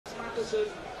So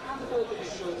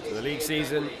the league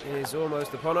season is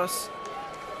almost upon us.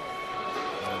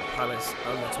 And Palace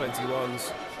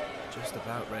Under-21s just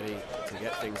about ready to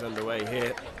get things underway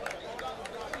here.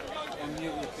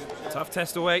 Tough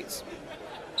test awaits.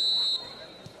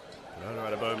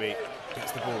 Bomi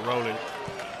gets the ball rolling.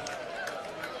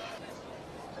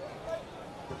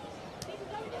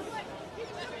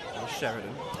 And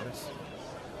Sheridan,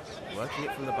 working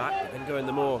it from the back, but then going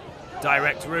the more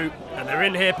direct route. And they're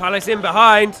in here, Palace in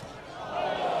behind.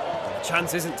 The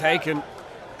chance isn't taken.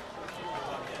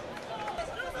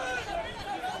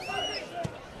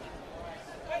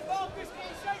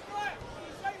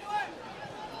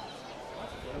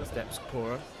 Steps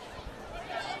Kporha.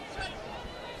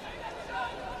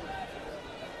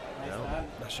 Now,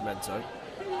 Nascimento.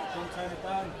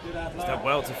 He's done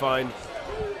well to find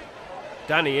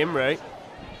Danny Imre.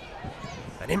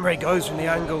 And Imre goes from the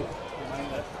angle.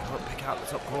 Can't pick out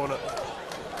the top corner.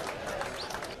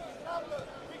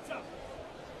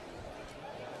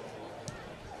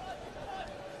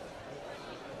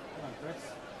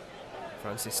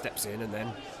 Francis steps in and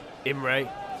then Imre.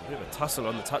 It's a bit of a tussle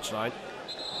on the touchline.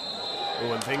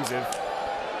 Oh, and things have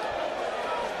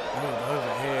rolled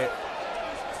over here.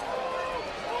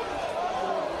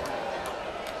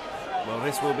 Well,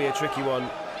 this will be a tricky one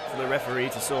for the referee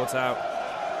to sort out.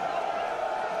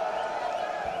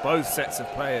 Both sets of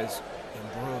players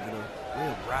embroiled in a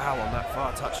real row on that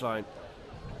far touchline.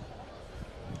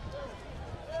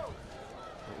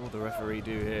 What will the referee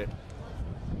do here?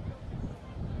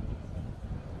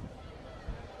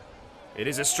 It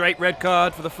is a straight red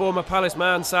card for the former Palace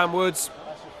man, Sam Woods.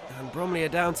 And Bromley are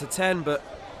down to 10, but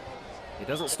he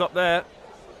doesn't stop there.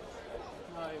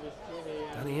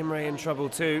 Danny Imre in trouble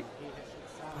too.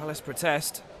 Palace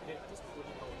protest.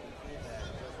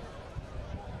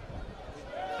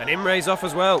 And Imre's off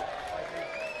as well.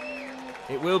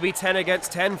 It will be 10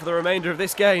 against 10 for the remainder of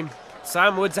this game.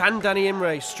 Sam Woods and Danny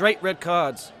Imre, straight red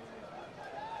cards.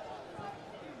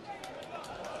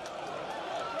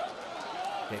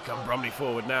 Here come Bromley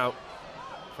forward now.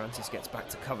 Francis gets back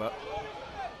to cover.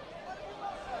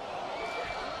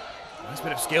 Nice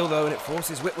bit of skill though, and it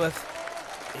forces Whitworth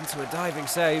into a diving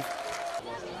save.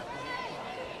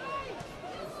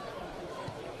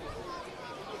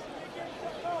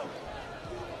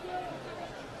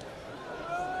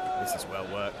 This is well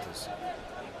worked as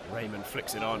Raymond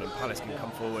flicks it on and Palace can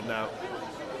come forward now.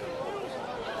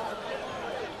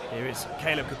 Here is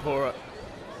Caleb Kporha.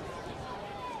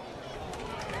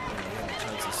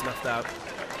 Snuffed out.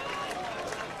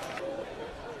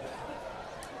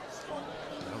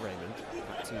 Now Raymond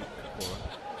back to Kporha,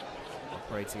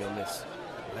 operating on this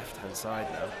left-hand side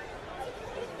now.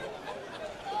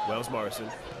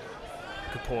 Wells-Morrison,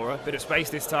 Kporha, bit of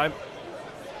space this time.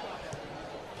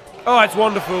 Oh, it's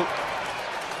wonderful.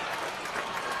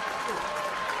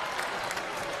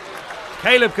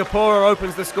 Caleb Kporha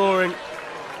opens the scoring.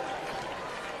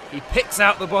 He picks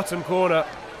out the bottom corner,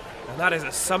 and that is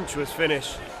a sumptuous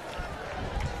finish.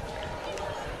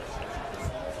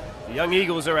 The Young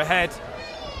Eagles are ahead.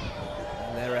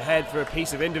 And they're ahead for a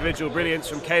piece of individual brilliance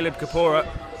from Caleb Kporha.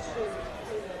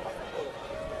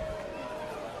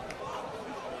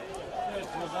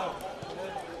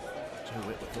 Joe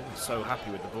Whitworth always so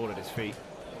happy with the ball at his feet.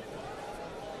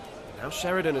 And now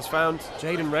Sheridan has found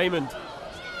Jaden Raymond.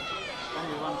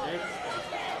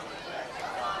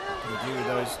 What do you do with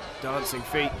those dancing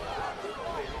feet?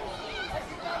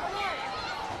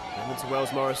 Raymond to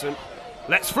Wells-Morrison.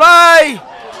 Let's fly!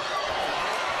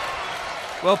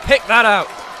 Well, pick that out.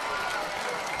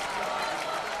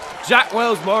 Jack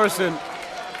Wells-Morrison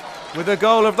with a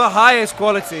goal of the highest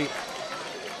quality.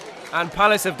 And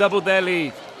Palace have doubled their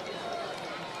lead.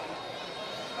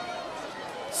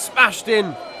 Smashed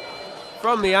in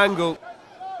from the angle.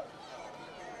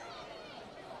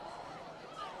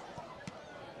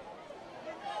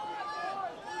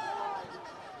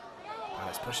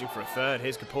 Palace pushing for a third.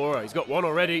 Here's Kporha. He's got one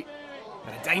already.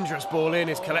 And a dangerous ball in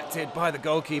is collected by the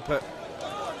goalkeeper.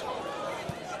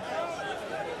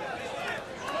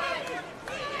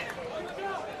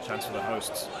 Chance for the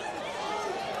hosts.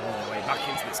 All their way back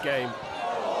into this game. A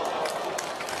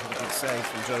good save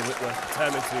from Joe Whitworth,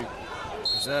 determined to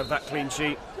preserve that clean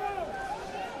sheet.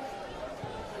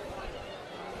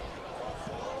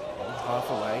 Half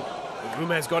away.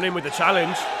 Rume's gone in with the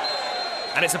challenge.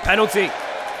 And it's a penalty.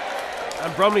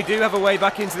 And Bromley do have a way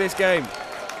back into this game.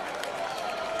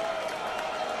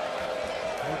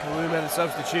 And Kporha, the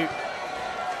substitute.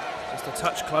 Just a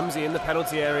touch clumsy in the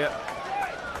penalty area.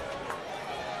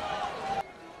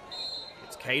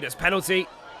 Cader's penalty,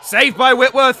 saved by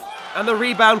Whitworth, and the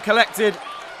rebound collected.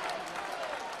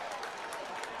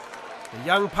 The The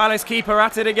young Palace keeper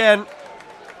at it again.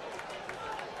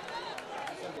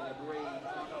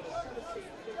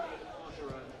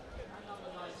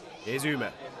 Here's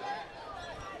Uma.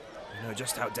 You know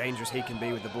just how dangerous he can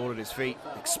be with the ball at his feet.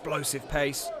 Explosive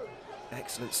pace,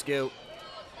 excellent skill.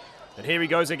 And here he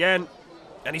goes again.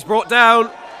 And he's brought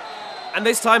down. And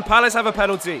this time Palace have a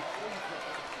penalty.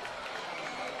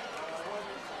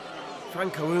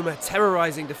 Franco Uma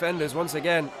terrorising defenders once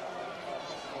again.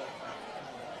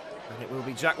 And it will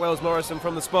be Jack Wells-Morrison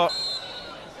from the spot.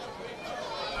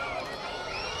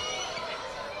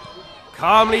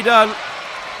 Calmly done.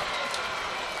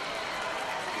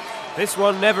 This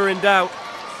one never in doubt.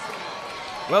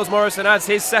 Wells-Morrison adds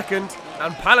his second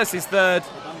and Palace's third.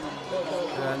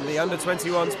 And the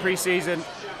under-21s pre-season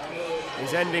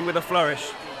is ending with a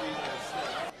flourish.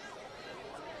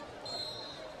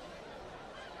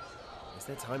 Is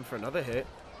there time for another hit?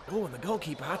 Oh, and the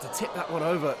goalkeeper had to tip that one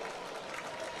over.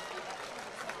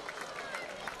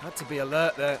 Had to be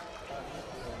alert there.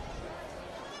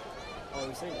 Oh,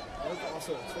 we've seen it. I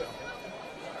saw it on Twitter.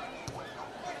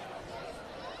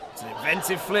 It's an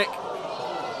inventive flick.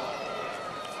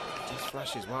 Just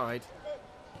flashes wide.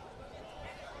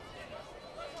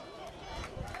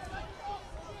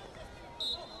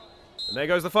 And there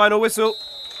goes the final whistle.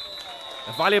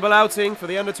 A valuable outing for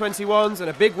the under-21s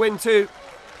and a big win too.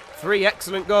 3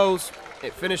 excellent goals.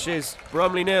 It finishes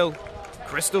Bromley 0,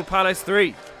 Crystal Palace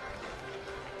 3.